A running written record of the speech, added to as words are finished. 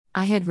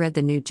I had read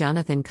the new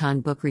Jonathan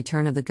Cahn book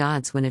Return of the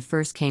Gods when it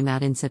first came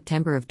out in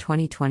September of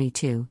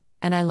 2022,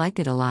 and I liked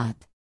it a lot.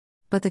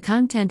 But the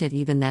content at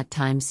even that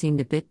time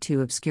seemed a bit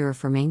too obscure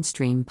for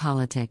mainstream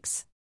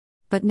politics.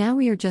 But now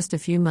we are just a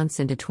few months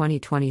into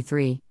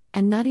 2023,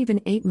 and not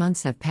even 8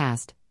 months have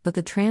passed, but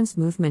the trans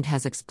movement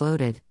has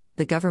exploded.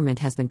 The government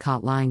has been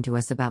caught lying to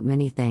us about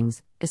many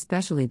things,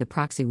 especially the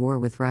proxy war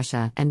with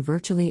Russia, and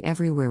virtually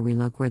everywhere we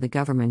look where the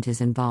government is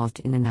involved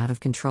in an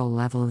out-of-control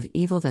level of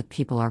evil that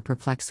people are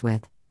perplexed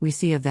with, we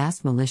see a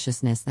vast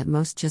maliciousness that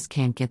most just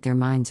can't get their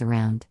minds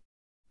around.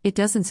 It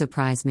doesn't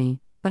surprise me,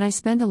 but I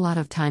spend a lot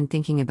of time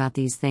thinking about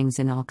these things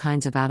in all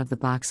kinds of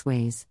out-of-the-box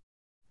ways.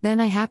 Then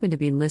I happened to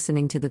be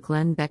listening to the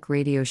Glenn Beck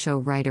radio show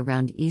right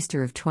around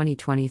Easter of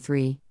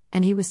 2023,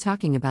 and he was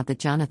talking about the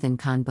Jonathan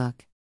Cahn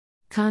book.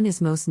 Cahn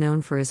is most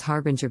known for his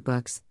Harbinger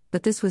books,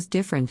 but this was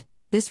different,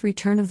 this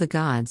Return of the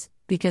Gods,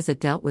 because it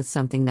dealt with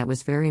something that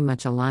was very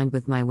much aligned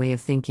with my way of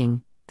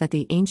thinking, that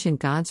the ancient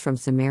gods from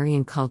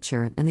Sumerian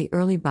culture and the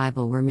early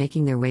Bible were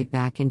making their way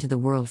back into the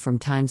world from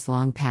times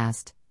long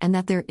past, and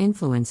that their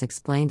influence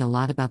explained a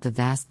lot about the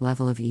vast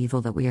level of evil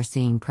that we are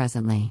seeing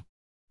presently.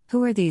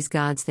 Who are these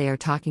gods they are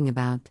talking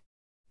about?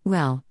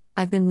 Well,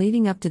 I've been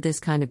leading up to this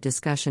kind of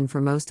discussion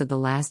for most of the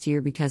last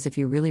year because if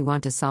you really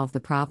want to solve the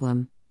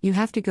problem, you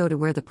have to go to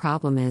where the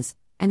problem is,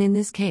 and in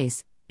this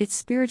case, it's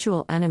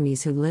spiritual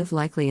enemies who live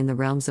likely in the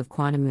realms of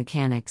quantum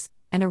mechanics,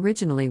 and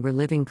originally were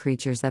living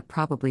creatures that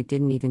probably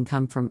didn't even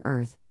come from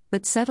Earth,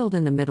 but settled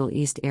in the Middle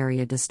East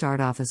area to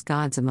start off as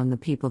gods among the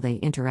people they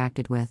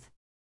interacted with.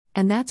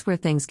 And that's where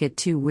things get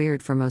too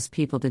weird for most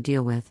people to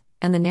deal with,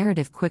 and the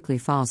narrative quickly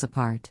falls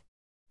apart.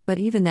 But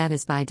even that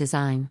is by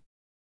design.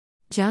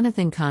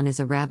 Jonathan Cahn is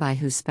a rabbi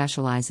who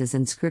specializes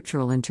in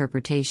scriptural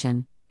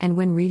interpretation, and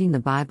when reading the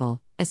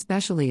Bible,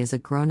 especially as a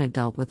grown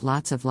adult with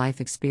lots of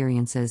life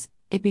experiences,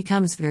 it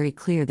becomes very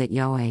clear that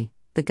Yahweh,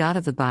 the God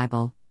of the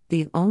Bible,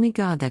 the only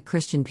God that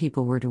Christian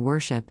people were to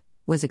worship,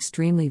 was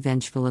extremely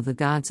vengeful of the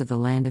gods of the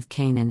land of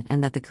Canaan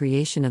and that the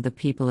creation of the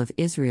people of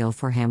Israel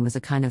for him was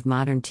a kind of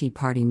modern Tea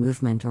Party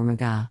movement or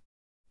MAGA.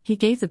 He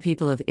gave the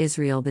people of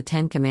Israel the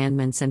 10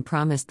 Commandments and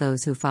promised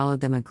those who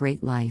followed them a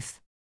great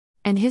life.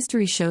 And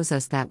history shows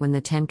us that when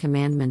the 10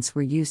 Commandments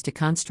were used to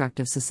construct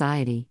of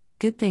society,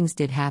 good things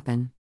did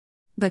happen.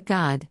 But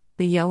God,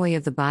 the Yahweh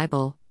of the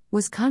Bible,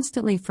 was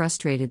constantly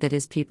frustrated that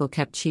his people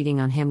kept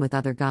cheating on him with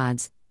other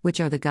gods, which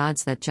are the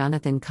gods that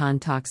Jonathan Cahn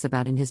talks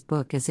about in his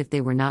book as if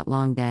they were not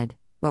long dead,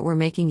 but were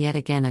making yet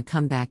again a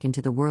comeback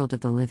into the world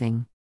of the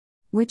living.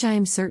 Which I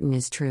am certain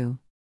is true.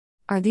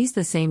 Are these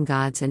the same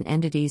gods and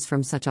entities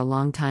from such a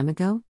long time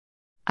ago?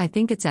 I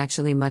think it's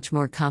actually much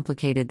more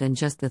complicated than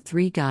just the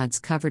 3 gods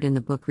covered in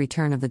the book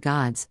Return of the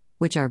Gods,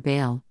 which are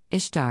Baal,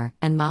 Ishtar,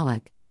 and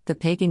Moloch, the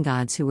pagan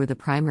gods who were the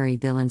primary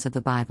villains of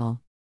the Bible.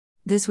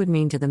 This would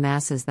mean to the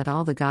masses that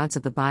all the gods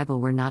of the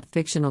Bible were not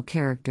fictional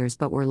characters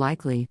but were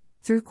likely,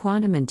 through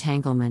quantum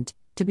entanglement,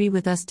 to be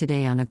with us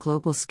today on a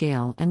global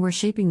scale and were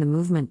shaping the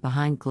movement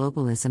behind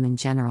globalism in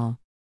general.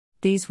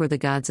 These were the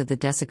gods of the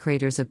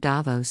desecrators of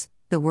Davos,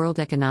 the World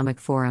Economic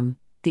Forum,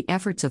 the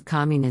efforts of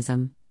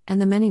communism, and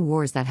the many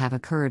wars that have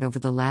occurred over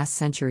the last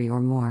century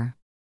or more.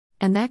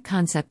 And that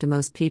concept to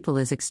most people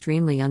is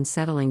extremely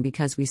unsettling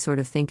because we sort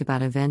of think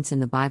about events in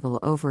the Bible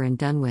over and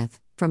done with,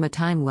 from a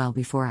time well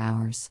before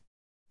ours.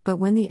 But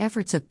when the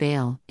efforts of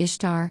Baal,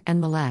 Ishtar, and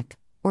Molech,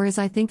 or as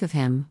I think of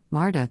him,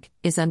 Marduk,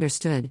 is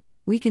understood,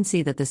 we can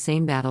see that the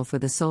same battle for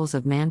the souls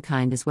of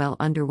mankind is well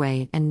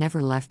underway and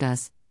never left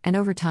us, and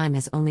over time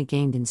has only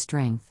gained in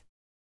strength.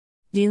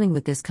 Dealing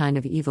with this kind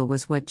of evil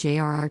was what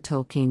J.R.R.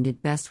 Tolkien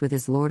did best with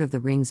his Lord of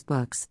the Rings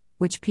books,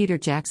 which Peter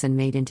Jackson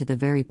made into the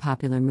very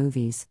popular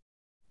movies.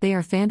 They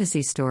are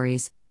fantasy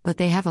stories, but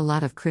they have a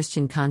lot of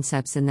Christian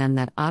concepts in them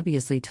that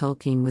obviously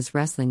Tolkien was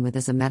wrestling with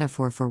as a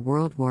metaphor for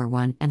World War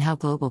I and how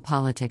global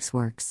politics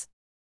works.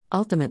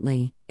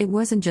 Ultimately, it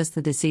wasn't just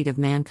the deceit of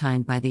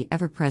mankind by the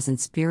ever-present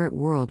spirit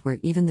world where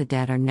even the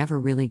dead are never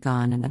really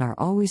gone and are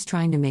always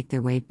trying to make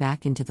their way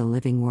back into the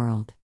living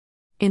world.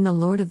 In the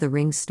Lord of the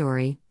Rings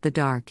story, the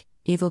dark,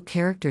 evil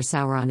character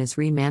Sauron is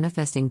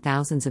re-manifesting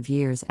thousands of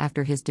years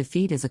after his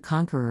defeat as a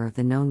conqueror of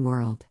the known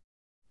world.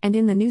 And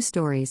in the new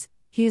stories,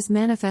 he is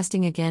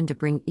manifesting again to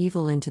bring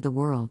evil into the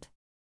world.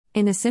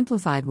 In a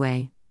simplified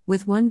way,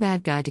 with one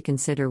bad guy to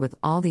consider with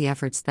all the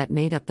efforts that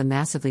made up the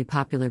massively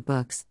popular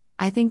books,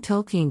 I think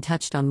Tolkien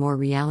touched on more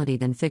reality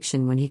than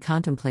fiction when he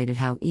contemplated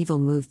how evil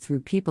moved through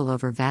people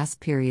over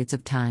vast periods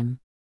of time.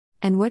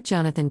 And what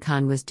Jonathan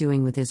Cahn was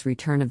doing with his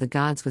Return of the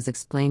Gods was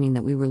explaining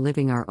that we were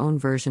living our own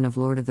version of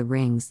Lord of the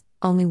Rings,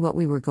 only what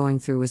we were going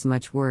through was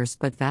much worse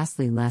but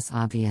vastly less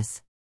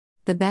obvious.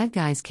 The bad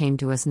guys came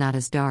to us not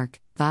as dark,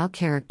 vile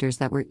characters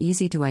that were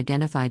easy to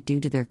identify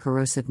due to their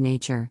corrosive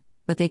nature,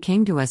 but they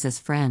came to us as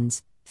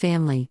friends,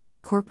 family,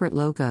 corporate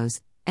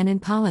logos, and in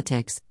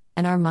politics,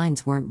 and our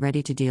minds weren't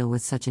ready to deal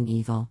with such an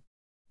evil.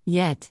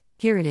 Yet,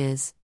 here it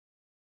is.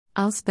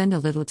 I'll spend a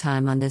little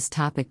time on this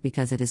topic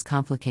because it is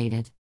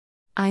complicated.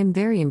 I am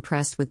very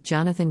impressed with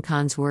Jonathan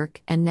Cahn's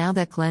work, and now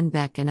that Glenn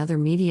Beck and other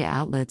media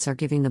outlets are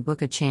giving the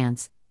book a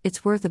chance,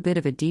 it's worth a bit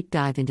of a deep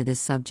dive into this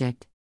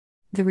subject.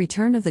 The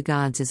Return of the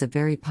Gods is a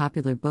very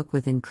popular book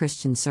within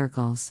Christian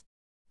circles.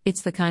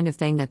 It's the kind of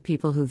thing that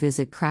people who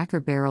visit Cracker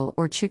Barrel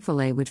or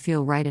Chick-fil-A would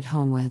feel right at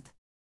home with.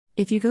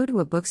 If you go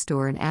to a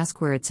bookstore and ask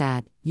where it's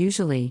at,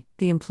 usually,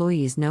 the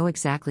employees know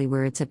exactly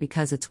where it's at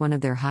because it's one of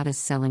their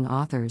hottest selling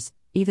authors,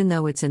 even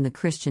though it's in the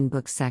Christian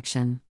books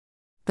section.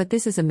 But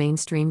this is a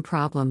mainstream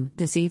problem,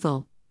 this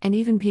evil, and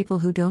even people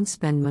who don't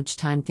spend much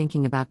time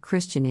thinking about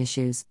Christian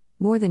issues,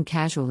 more than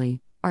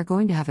casually, are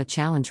going to have a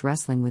challenge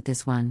wrestling with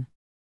this one.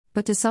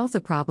 But to solve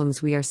the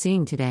problems we are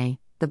seeing today,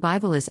 the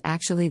Bible is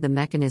actually the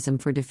mechanism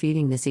for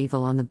defeating this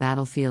evil on the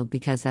battlefield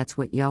because that's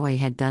what Yahweh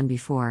had done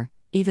before,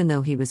 even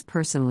though he was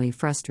personally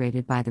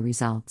frustrated by the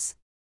results.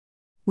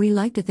 We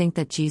like to think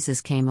that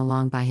Jesus came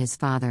along by his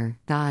Father,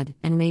 God,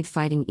 and made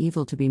fighting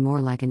evil to be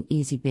more like an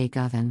easy bake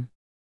oven.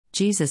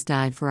 Jesus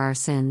died for our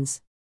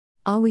sins.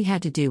 All we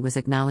had to do was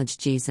acknowledge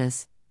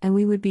Jesus, and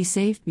we would be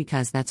saved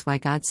because that's why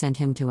God sent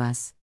him to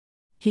us.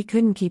 He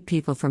couldn't keep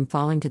people from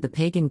falling to the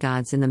pagan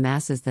gods in the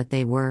masses that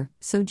they were,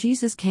 so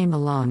Jesus came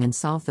along and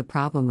solved the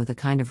problem with a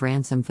kind of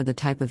ransom for the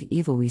type of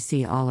evil we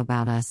see all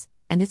about us,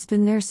 and it's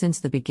been there since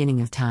the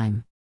beginning of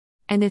time.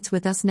 And it's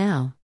with us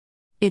now.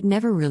 It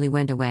never really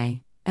went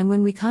away, and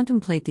when we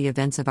contemplate the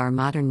events of our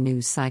modern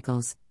news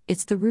cycles,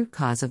 it's the root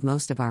cause of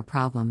most of our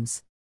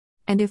problems.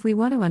 And if we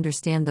want to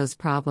understand those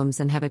problems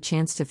and have a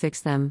chance to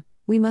fix them,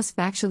 we must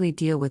factually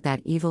deal with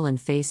that evil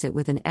and face it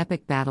with an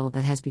epic battle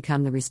that has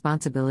become the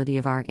responsibility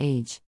of our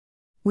age.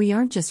 We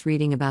aren't just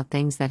reading about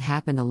things that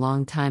happened a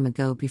long time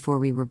ago before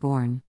we were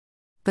born.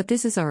 But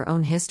this is our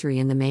own history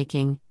in the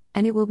making,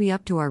 and it will be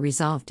up to our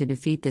resolve to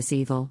defeat this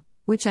evil,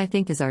 which I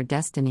think is our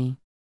destiny.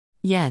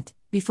 Yet,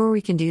 before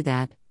we can do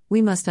that,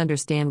 we must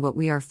understand what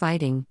we are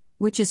fighting,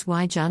 which is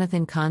why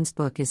Jonathan Cahn's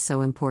book is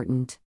so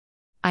important.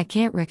 I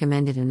can't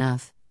recommend it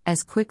enough,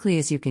 as quickly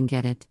as you can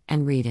get it,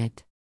 and read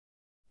it.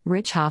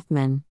 Rich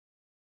Hoffman.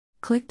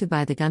 Click to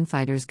buy The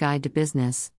Gunfighter's Guide to Business.